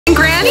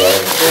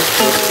Where's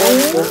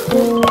mine?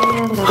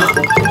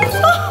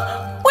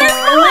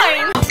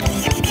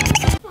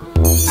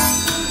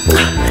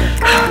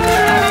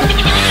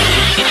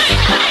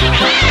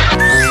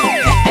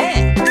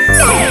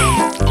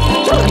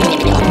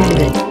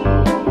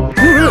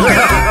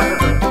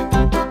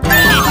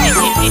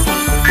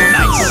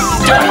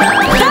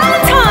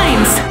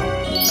 Valentines!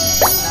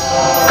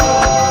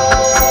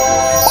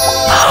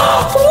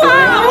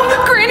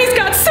 Wow! Granny's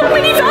got so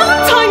many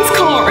Valentine's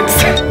cards!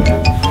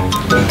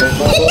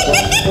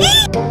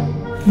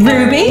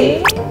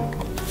 Ruby,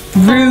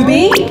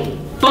 Ruby,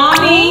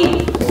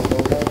 Bonnie,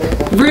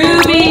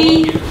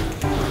 Ruby,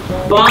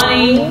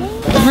 Bonnie,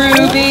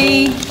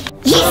 Ruby,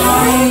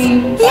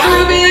 Bonnie,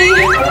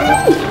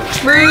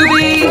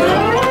 Ruby,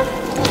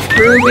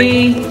 Ruby,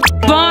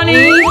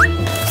 Bonnie,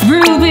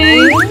 Ruby,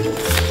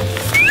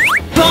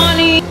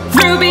 Bonnie,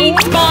 Ruby,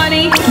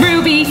 Bonnie,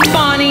 Ruby,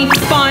 Bonnie,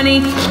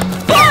 Bonnie,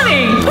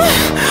 Bonnie!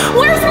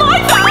 Where's my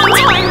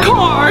Valentine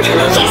card?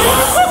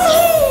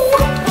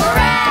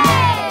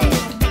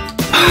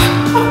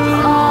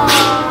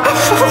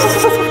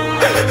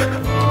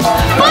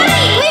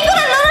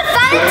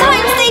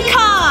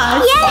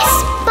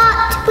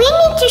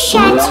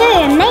 Share two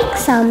and make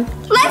some.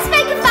 Let's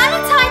make a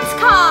Valentine's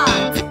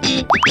card.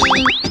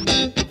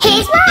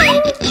 Here's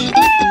mine.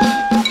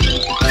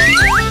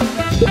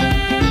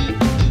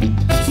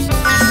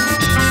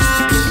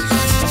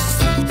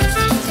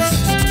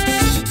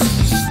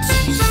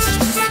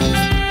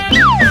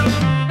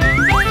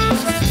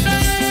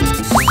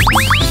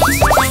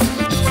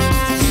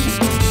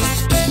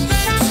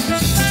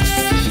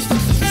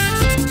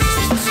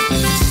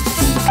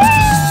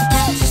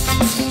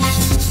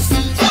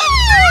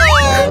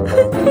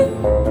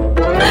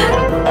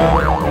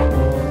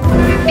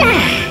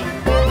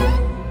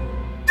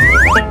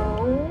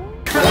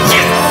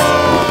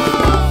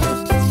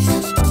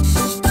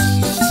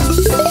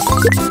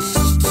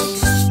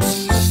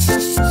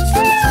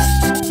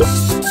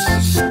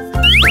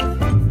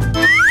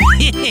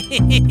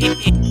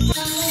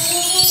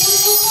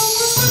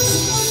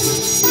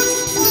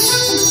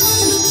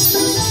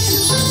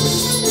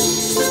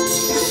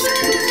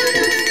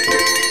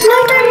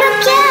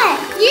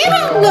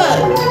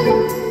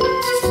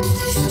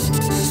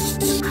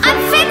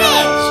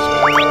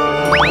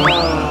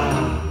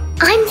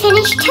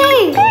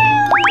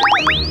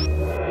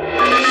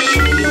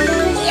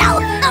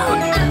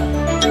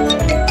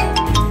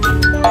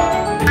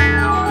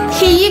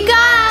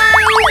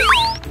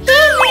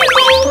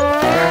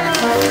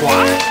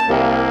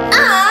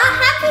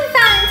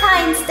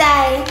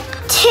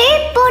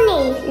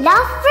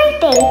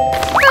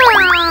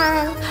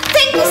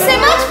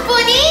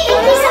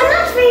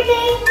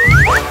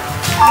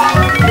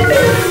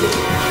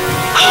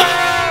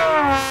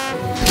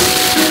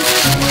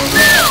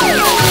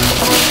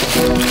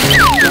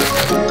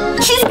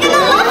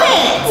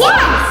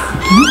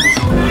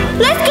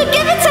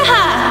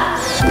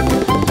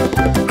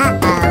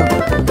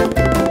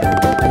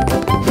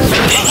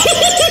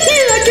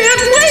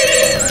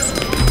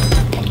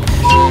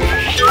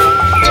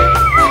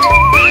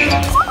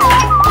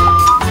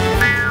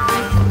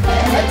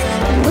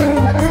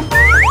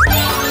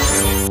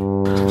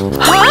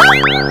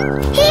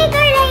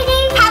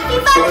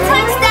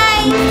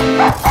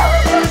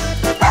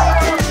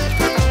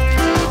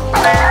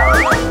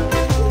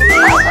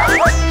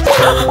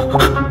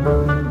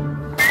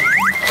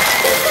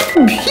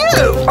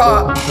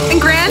 And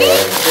Granny?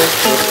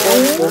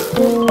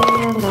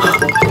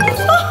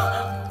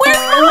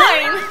 Where's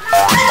mine?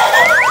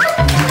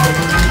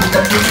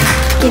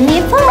 Give me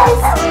a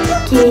prize.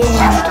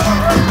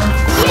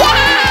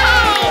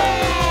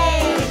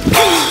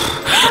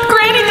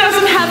 Granny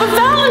doesn't have a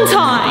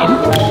Valentine.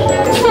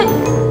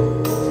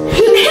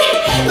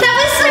 That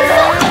was so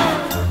fun.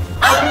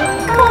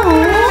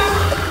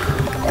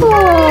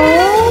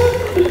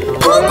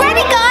 Pull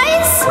Granny,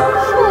 guys.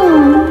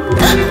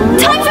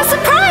 Time for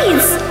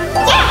surprise.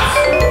 Yes.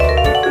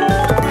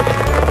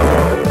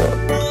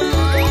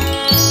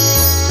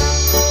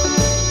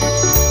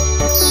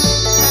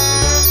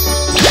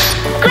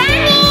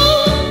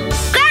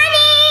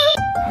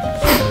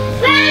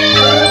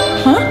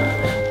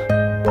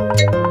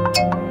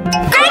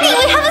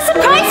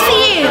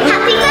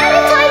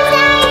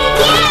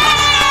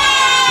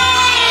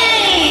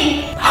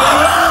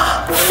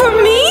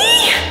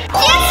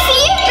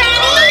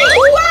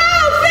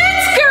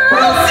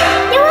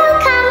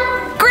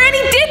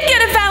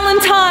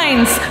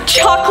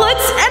 Chocolate?